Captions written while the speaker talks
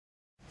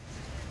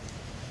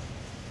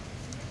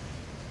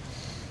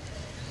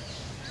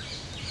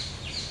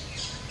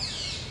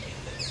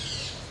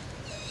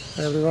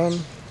everyone.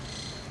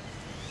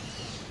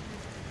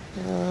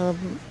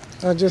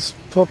 I just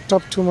popped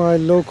up to my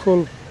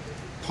local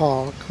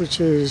park,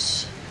 which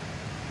is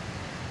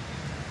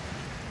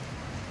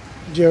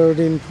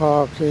Geraldine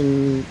Park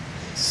in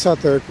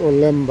Southwark or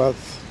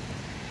Lambeth,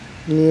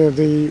 near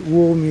the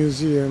War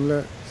Museum.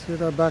 Let's see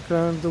that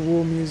background, the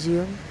War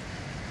Museum.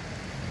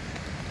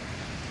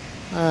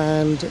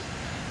 And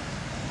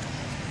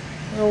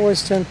I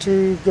always tend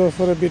to go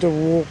for a bit of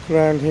walk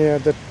around here,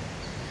 the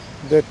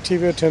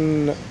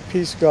Tibetan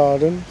Peace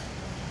Garden.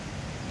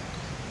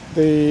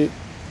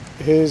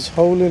 His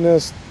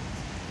Holiness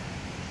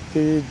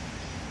the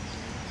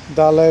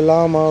Dalai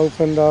Lama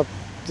opened up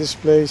this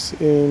place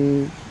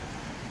in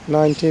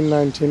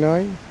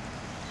 1999.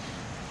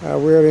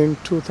 We're in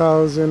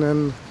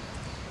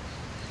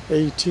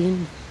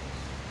 2018.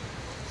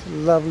 It's a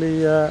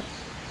lovely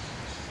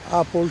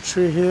apple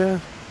tree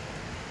here.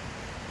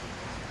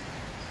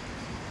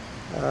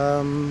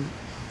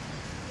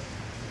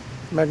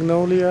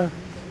 Magnolia.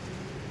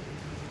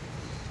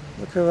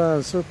 Look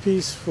around, so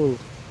peaceful.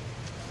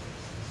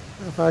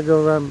 If I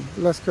go around,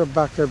 let's go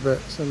back a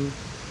bit. And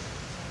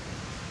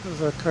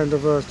there's a kind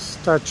of a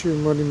statue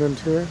monument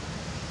here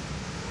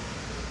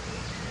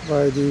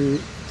by the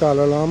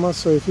Dalai Lama.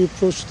 So if you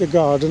approach the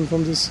garden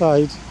from this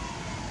side,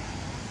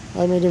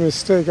 I made a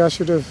mistake. I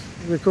should have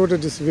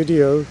recorded this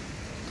video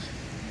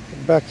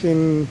back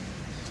in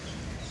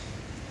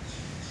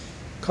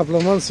a couple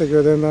of months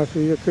ago. Then I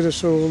could have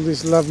shown all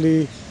these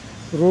lovely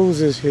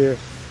roses here.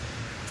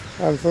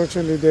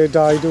 Unfortunately, they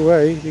died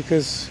away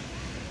because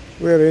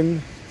we're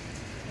in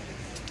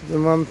the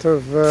month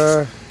of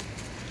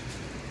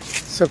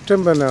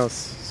September now.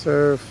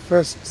 So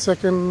first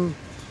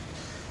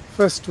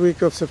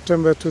week of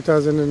September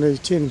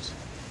 2018.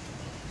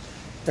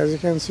 As you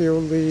can see,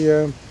 all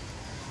the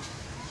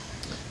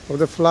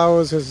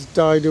flowers has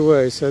died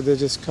away, so they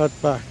just cut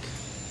back.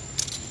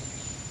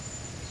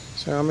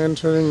 So I'm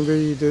entering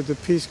the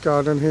Peace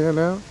Garden here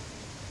now.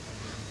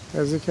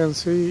 As you can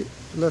see,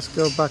 let's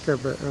go back a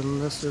bit and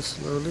let's just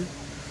slowly.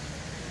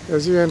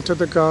 As you enter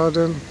the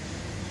garden,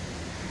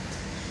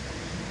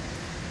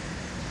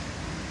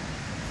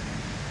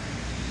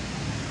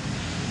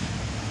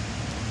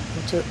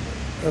 it's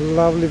a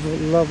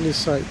lovely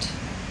sight,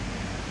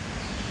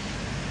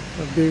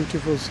 a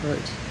beautiful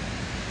sight.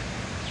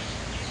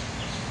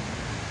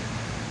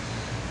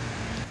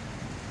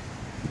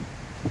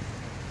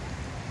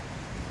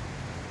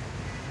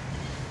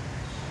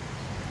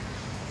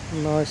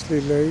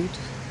 Nicely laid,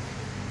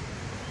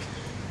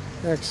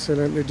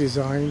 excellently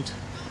designed.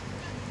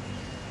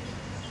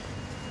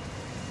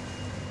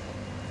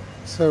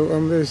 So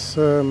on this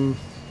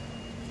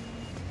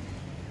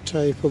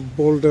type of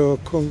boulder or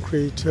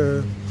concrete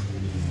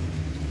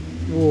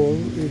wall,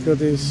 you've got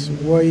this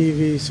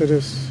wavy sort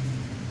of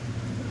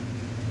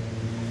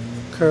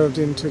curved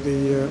into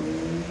the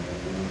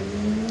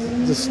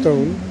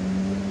stone,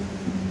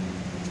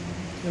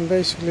 and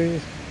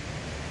basically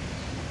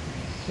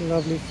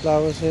lovely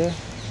flowers here.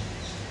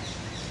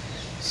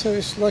 So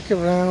it's like a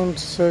round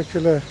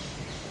circular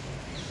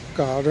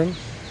garden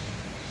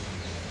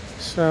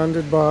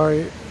surrounded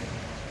by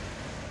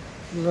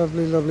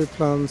lovely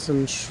plants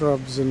and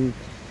shrubs and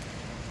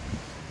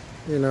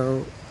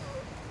all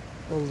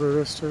the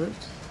rest of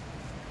it.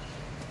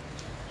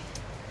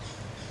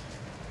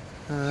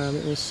 And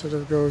it sort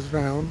of goes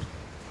round.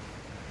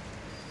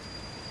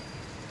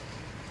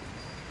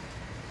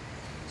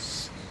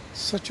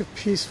 Such a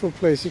peaceful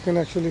place. You can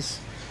actually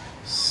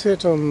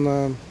sit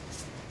on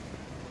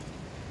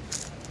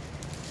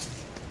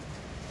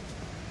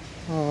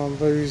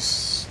those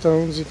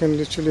stones. You can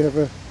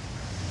literally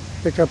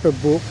pick up a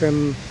book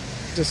and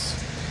just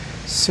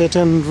sit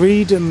and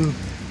read, and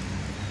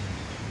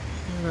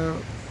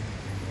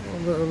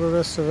all the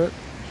rest of it.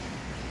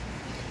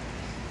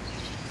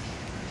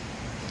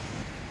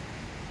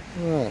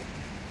 Right.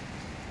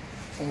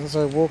 As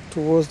I walk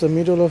towards the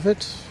middle of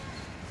it,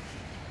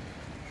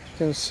 you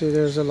can see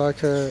there's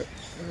like a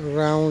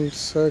round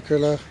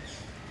circular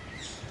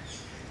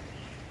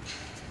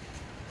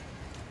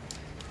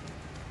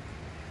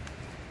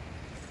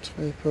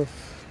type of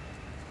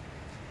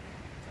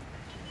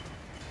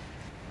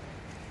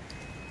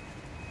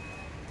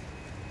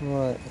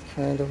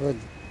kind of a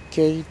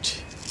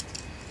gate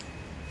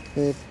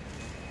with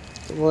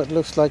what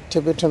looks like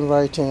Tibetan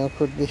writing, or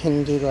could be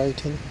Hindi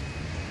writing.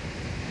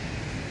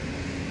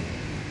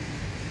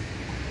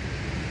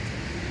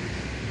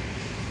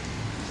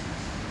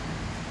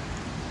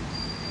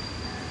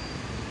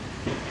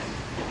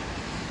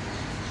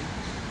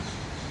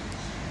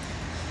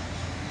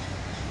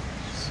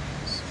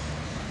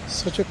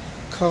 Such a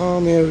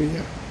calm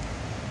area,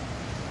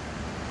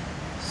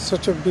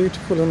 such a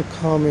beautiful and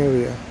calm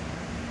area.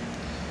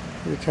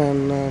 You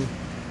can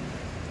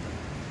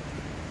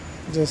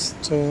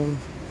just in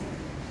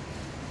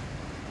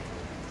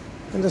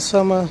the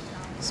summer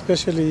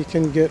especially, you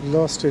can get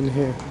lost in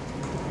here,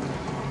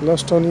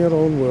 lost on your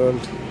own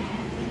world.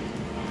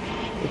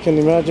 You can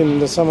imagine in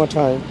the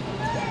summertime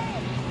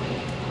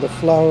the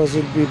flowers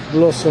would be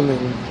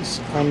blossoming. It's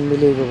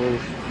unbelievable.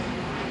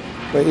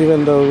 But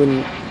even though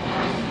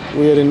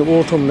we are in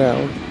autumn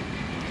now,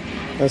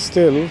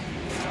 still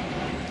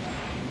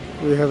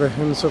we have a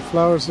hints of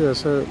flowers here.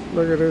 So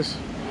look at this.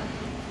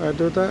 If I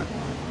do that,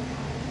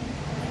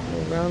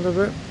 go around a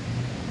bit.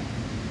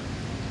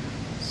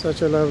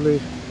 Such a lovely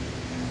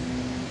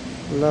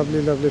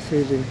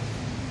feeling.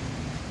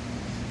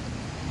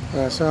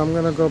 So I'm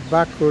gonna go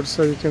backwards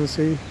so you can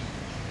see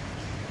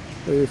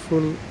the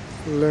full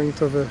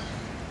length of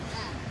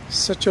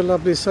such a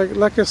lovely,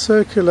 like a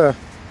circular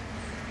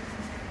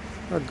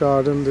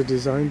garden they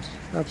designed.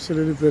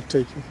 Absolutely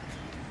breathtaking.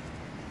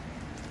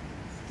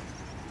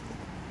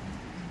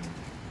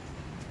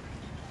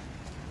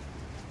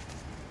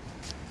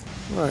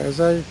 Right, as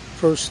I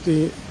approach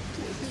the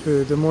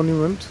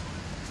monument,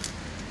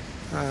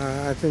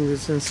 I think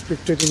it's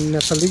inscripted in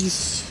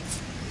Nepalese,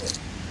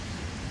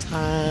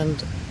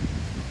 and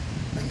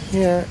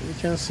here you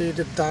can see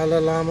the Dalai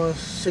Lama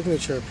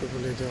signature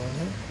probably there on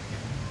here.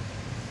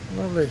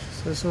 Lovely.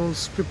 So it's all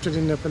scripted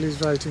in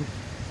Nepalese writing.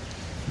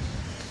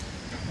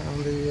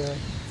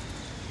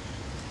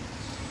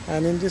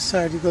 And in this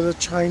side you got the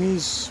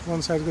Chinese,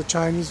 one side you got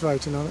Chinese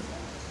writing on it.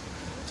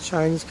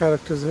 Chinese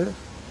characters here.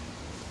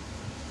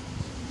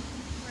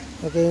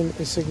 Again,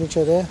 a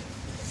signature there.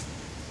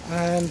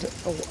 And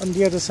on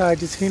the other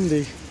side is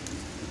Hindi.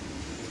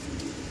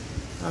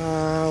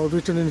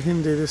 Written in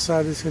Hindi, this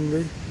side is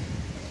Hindi.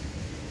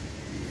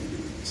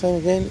 Same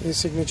again, his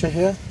signature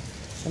here.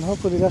 And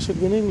hopefully that should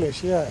be in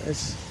English. Yeah,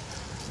 it's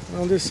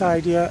on this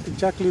side here,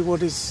 exactly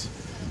what is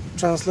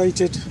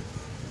translated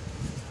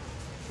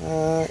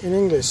in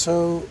English.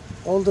 So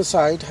all the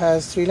side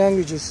has 3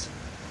 languages: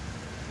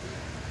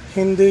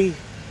 Hindi,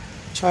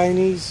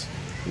 Chinese,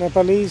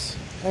 Nepalese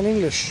and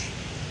English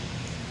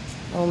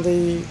on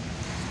the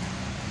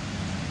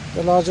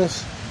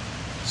largest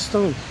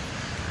stone.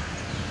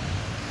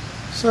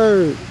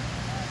 So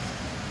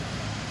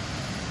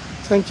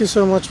thank you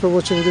so much for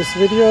watching this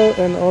video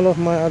and all of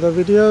my other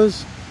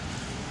videos.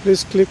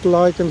 Please click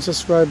like and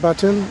subscribe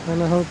button,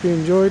 and I hope you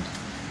enjoyed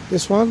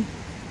this one,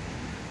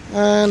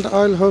 and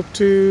I'll hope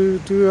to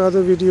do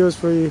other videos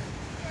for you.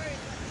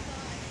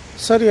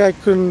 Sorry I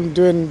couldn't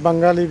do it in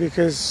Bengali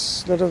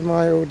because a lot of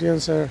my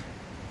audience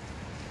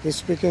they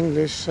speak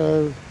English,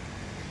 so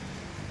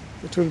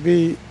it will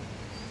be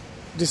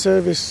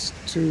disservice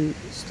to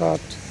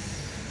start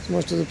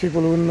most of the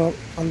people who will not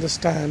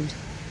understand.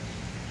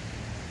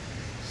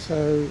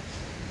 So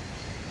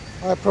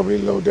I probably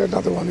load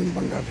another one in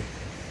Bengali.